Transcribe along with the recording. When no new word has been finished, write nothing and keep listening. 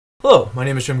Hello, my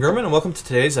name is Jim Gurman and welcome to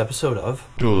today's episode of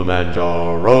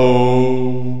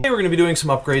Kilimanjaro. Today we're going to be doing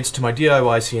some upgrades to my DIY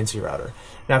CNC router.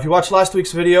 Now if you watched last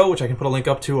week's video, which I can put a link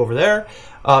up to over there,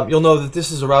 you'll know that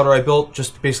this is a router I built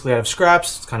just basically out of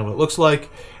scraps. It's kind of what it looks like.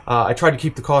 I tried to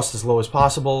keep the cost as low as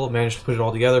possible, managed to put it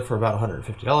all together for about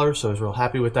 $150, so I was real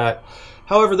happy with that.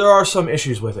 However, there are some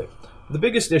issues with it. The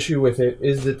biggest issue with it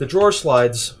is that the drawer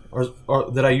slides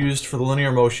that I used for the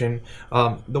linear motion,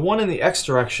 the one in the X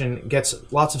direction gets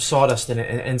lots of sawdust in it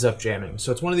and ends up jamming.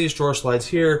 So it's one of these drawer slides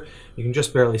here. You can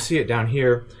just barely see it down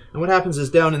here. And what happens is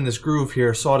down in this groove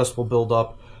here, sawdust will build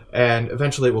up and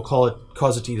eventually it will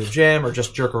cause it to either jam or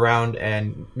just jerk around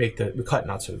and make the cut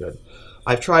not so good.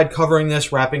 I've tried covering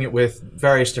this, wrapping it with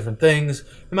various different things.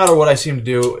 No matter what I seem to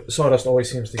do, sawdust always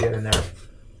seems to get in there.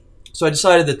 So I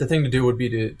decided that the thing to do would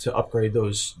be to upgrade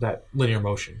that linear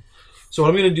motion. So what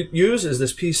I'm going to use is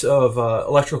this piece of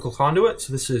electrical conduit.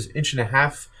 So this is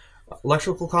 1.5"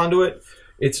 electrical conduit.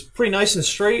 It's pretty nice and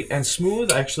straight and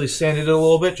smooth. I actually sanded it a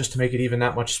little bit just to make it even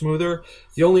that much smoother.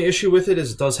 The only issue with it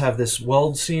is it does have this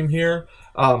weld seam here.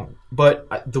 But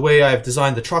the way I've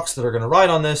designed the trucks that are going to ride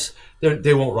on this,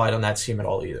 they won't ride on that seam at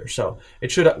all either. So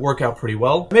it should work out pretty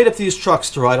well. I made up these trucks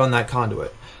to ride on that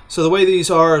conduit. So the way these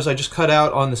are is I just cut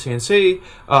out on the CNC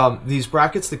these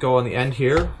brackets that go on the end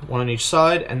here, one on each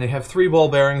side, and they have 3 ball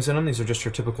bearings in them. These are just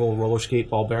your typical roller skate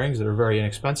ball bearings that are very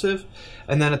inexpensive.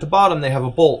 And then at the bottom they have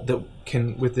a bolt that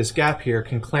can, with this gap here,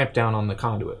 can clamp down on the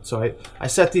conduit. So I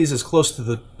set these as close to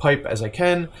the pipe as I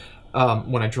can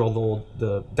when I drill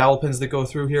the dowel pins that go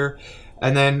through here.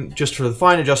 And then just for the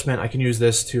fine adjustment, I can use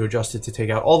this to adjust it to take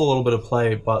out all the little bit of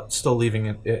play, but still leaving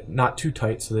it not too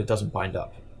tight so that it doesn't bind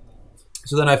up.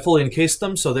 So then I fully encased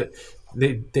them so that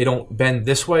they don't bend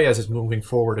this way as it's moving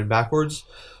forward and backwards.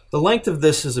 The length of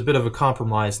this is a bit of a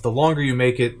compromise. The longer you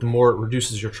make it, the more it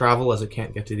reduces your travel as it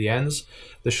can't get to the ends.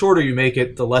 The shorter you make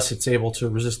it, the less it's able to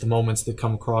resist the moments that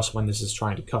come across when this is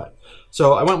trying to cut.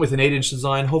 So I went with an 8"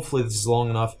 design. Hopefully this is long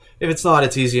enough. If it's not,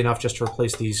 it's easy enough just to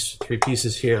replace these 3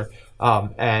 pieces here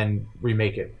and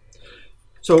remake it.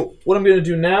 So what I'm going to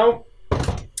do now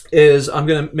is I'm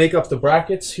going to make up the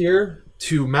brackets here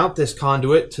to mount this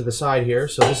conduit to the side here.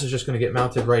 So this is just going to get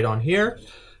mounted right on here.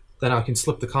 Then I can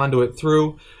slip the conduit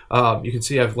through. You can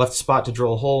see I've left a spot to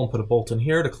drill a hole and put a bolt in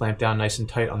here to clamp down nice and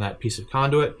tight on that piece of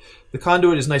conduit. The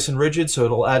conduit is nice and rigid, so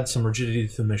it'll add some rigidity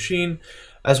to the machine,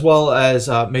 as well as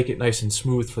make it nice and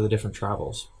smooth for the different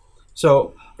travels.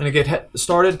 So I'm going to get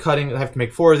started cutting. I have to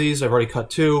make 4 of these. I've already cut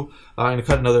 2. I'm going to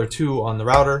cut another 2 on the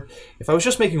router. If I was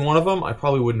just making 1 of them, I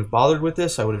probably wouldn't have bothered with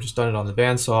this. I would have just done it on the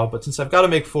bandsaw. But since I've got to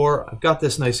make 4, I've got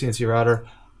this nice CNC router,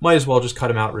 might as well just cut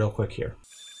them out real quick here.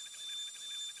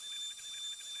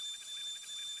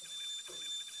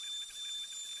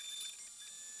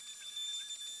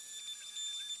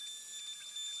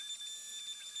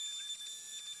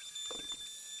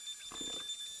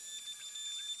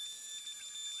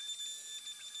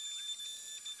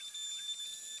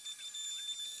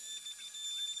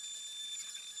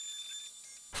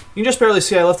 You can just barely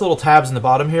see I left little tabs in the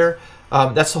bottom here.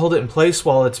 That's to hold it in place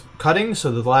while it's cutting, so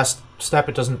the last step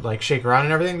it doesn't like shake around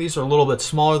and everything. These are a little bit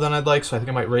smaller than I'd like, so I think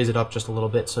I might raise it up just a little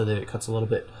bit so that it cuts a little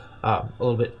bit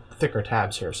thicker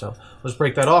tabs here. So let's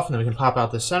break that off, and then we can pop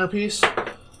out this centerpiece.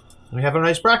 And we have a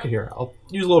nice bracket here. I'll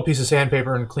use a little piece of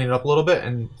sandpaper and clean it up a little bit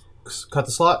and cut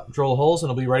the slot, drill the holes,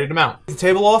 and it'll be ready to mount. Take the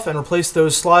table off and replace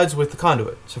those slides with the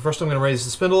conduit. So first I'm going to raise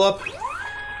the spindle up.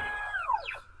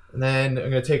 And then I'm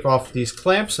going to take off these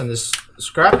clamps and this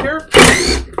scrap here.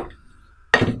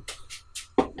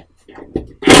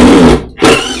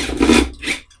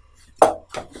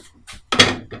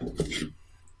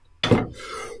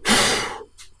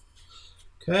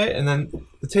 Okay, and then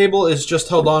the table is just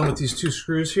held on with these 2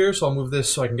 screws here, so I'll move this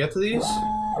so I can get to these.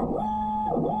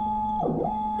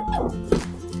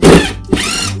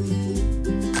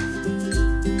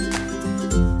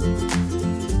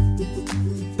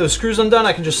 Those screws undone,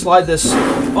 I can just slide this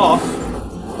off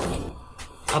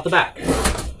out the back.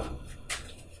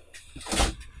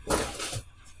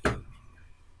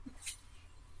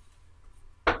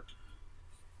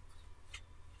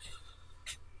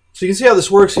 So you can see how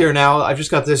this works here now. I've just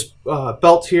got this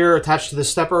belt here attached to this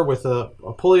stepper with a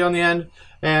pulley on the end,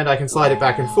 and I can slide it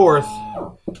back and forth.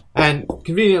 And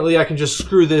conveniently, I can just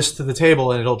screw this to the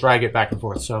table and it'll drag it back and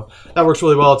forth. So that works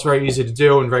really well. It's very easy to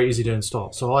do and very easy to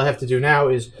install. So all I have to do now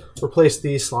is replace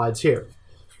these slides here.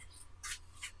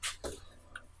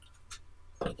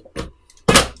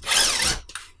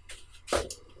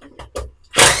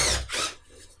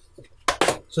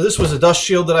 So this was a dust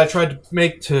shield that I tried to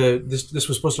make this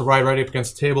was supposed to ride right up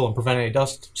against the table and prevent any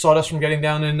sawdust from getting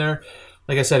down in there.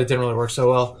 Like I said, it didn't really work so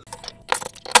well.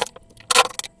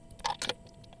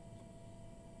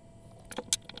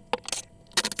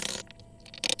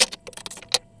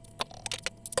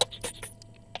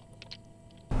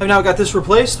 I've now got this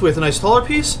replaced with a nice taller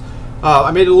piece.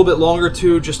 I made it a little bit longer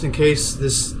too, just in case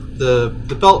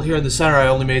the belt here in the center I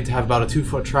only made to have about a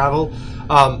 2-foot travel.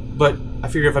 But I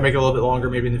figure if I make it a little bit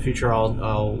longer, maybe in the future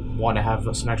I'll want to have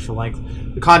some extra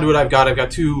length. The conduit I've got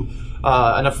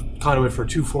enough conduit for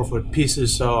 2 4-foot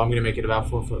pieces, so I'm going to make it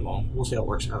about 4 foot long. We'll see how it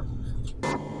works out.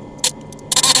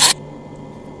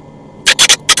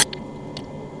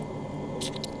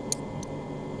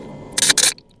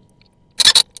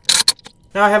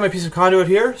 Now I have my piece of conduit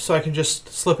here, so I can just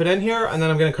slip it in here, and then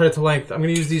I'm going to cut it to length. I'm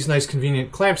going to use these nice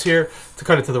convenient clamps here to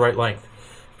cut it to the right length.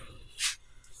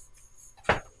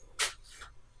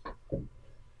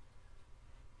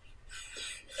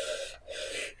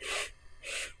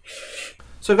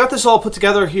 So I've got this all put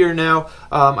together here now.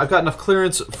 I've got enough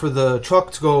clearance for the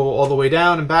truck to go all the way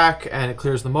down and back, and it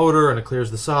clears the motor and it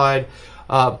clears the side.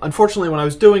 Unfortunately, when I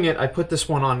was doing it, I put this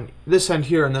one on this end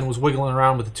here and then was wiggling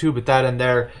around with the tube at that end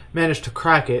there, managed to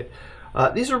crack it.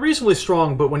 These are reasonably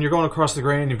strong, but when you're going across the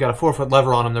grain, you've got a 4-foot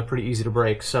lever on them, they're pretty easy to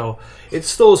break. So it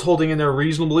still is holding in there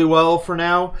reasonably well for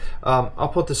now. I'll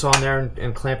put this on there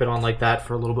and clamp it on like that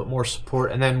for a little bit more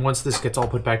support. And then once this gets all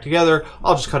put back together,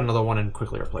 I'll just cut another one and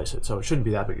quickly replace it. So it shouldn't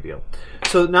be that big a deal.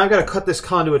 So now I've got to cut this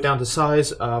conduit down to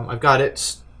size. I've got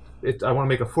I want to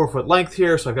make a 4-foot length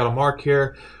here, so I've got a mark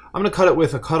here. I'm going to cut it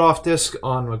with a cutoff disc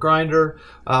on a grinder.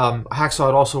 A hacksaw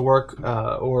would also work,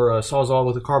 or a Sawzall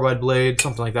with a carbide blade,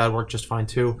 something like that would work just fine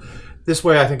too. This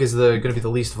way I think is going to be the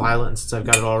least violent, since I've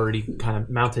got it already kind of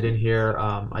mounted in here.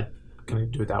 I kind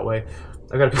of do it that way.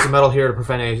 I've got a piece of metal here to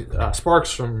prevent any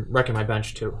sparks from wrecking my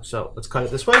bench too. So let's cut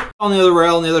it this way. On the other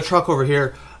rail, on the other truck over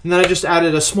here, and then I just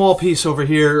added a small piece over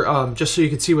here just so you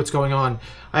could see what's going on.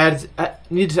 I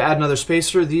needed to add another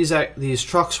spacer. These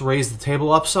trucks raise the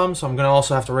table up some, so I'm going to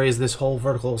also have to raise this whole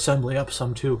vertical assembly up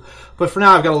some too. But for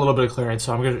now, I've got a little bit of clearance,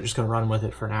 so I'm just going to run with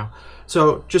it for now.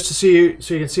 So just to see,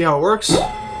 so you can see how it works.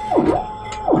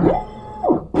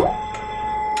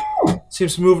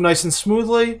 Seems to move nice and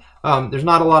smoothly. There's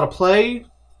not a lot of play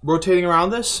rotating around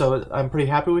this, so I'm pretty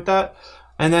happy with that.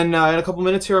 And then in a couple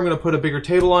minutes here, I'm going to put a bigger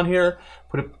table on here,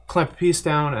 clamp a piece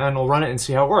down, and we'll run it and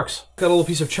see how it works. Got a little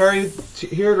piece of cherry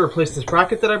here to replace this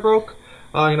bracket that I broke.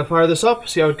 I'm going to fire this up,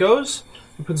 see how it goes.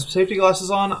 Put some safety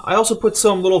glasses on. I also put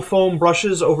some little foam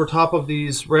brushes over top of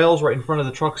these rails right in front of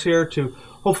the trucks here to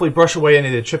hopefully brush away any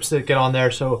of the chips that get on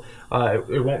there, so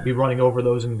it won't be running over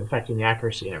those and affecting the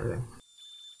accuracy and everything.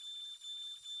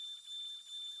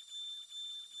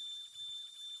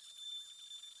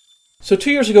 So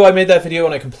 2 years ago I made that video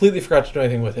and I completely forgot to do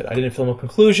anything with it. I didn't film a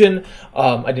conclusion,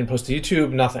 I didn't post to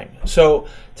YouTube, nothing. So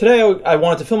today I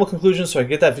wanted to film a conclusion so I could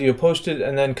get that video posted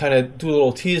and then kind of do a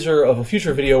little teaser of a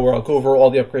future video where I'll go over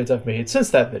all the upgrades I've made since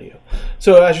that video.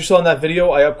 So as you saw in that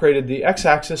video, I upgraded the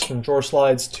X-axis from drawer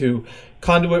slides to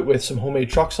conduit with some homemade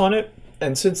trucks on it.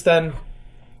 And since then,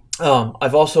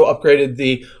 I've also upgraded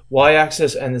the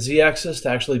Y-axis and the Z-axis to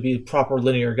actually be proper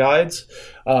linear guides.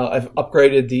 I've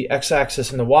upgraded the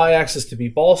X-axis and the Y-axis to be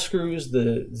ball screws.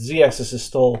 The Z-axis is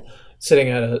still sitting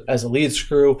as a lead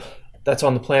screw. That's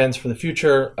on the plans for the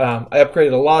future. I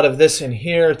upgraded a lot of this in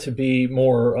here to be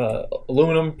more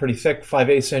aluminum, pretty thick,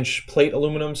 5/8 inch plate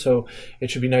aluminum, so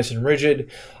it should be nice and rigid.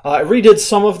 I redid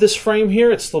some of this frame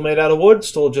here. It's still made out of wood,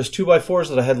 still just 2x4s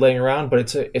that I had laying around,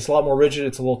 but it's a lot more rigid.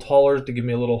 It's a little taller to give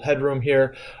me a little headroom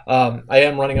here. I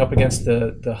am running up against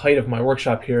the height of my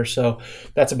workshop here, so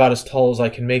that's about as tall as I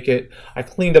can make it. I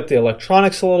cleaned up the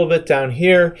electronics a little bit down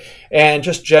here and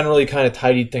just generally kind of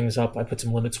tidied things up. I put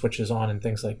some limit switches on and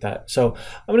things like that. So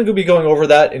I'm going to be going over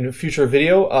that in a future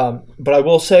video, but I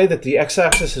will say that the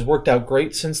X-axis has worked out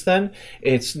great since then.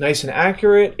 It's nice and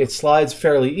accurate. It slides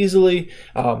fairly easily.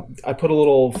 I put a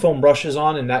little foam brushes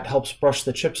on, and that helps brush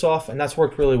the chips off, and that's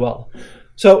worked really well.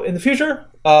 So in the future,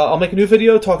 I'll make a new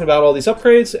video talking about all these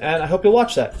upgrades, and I hope you'll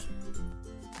watch that.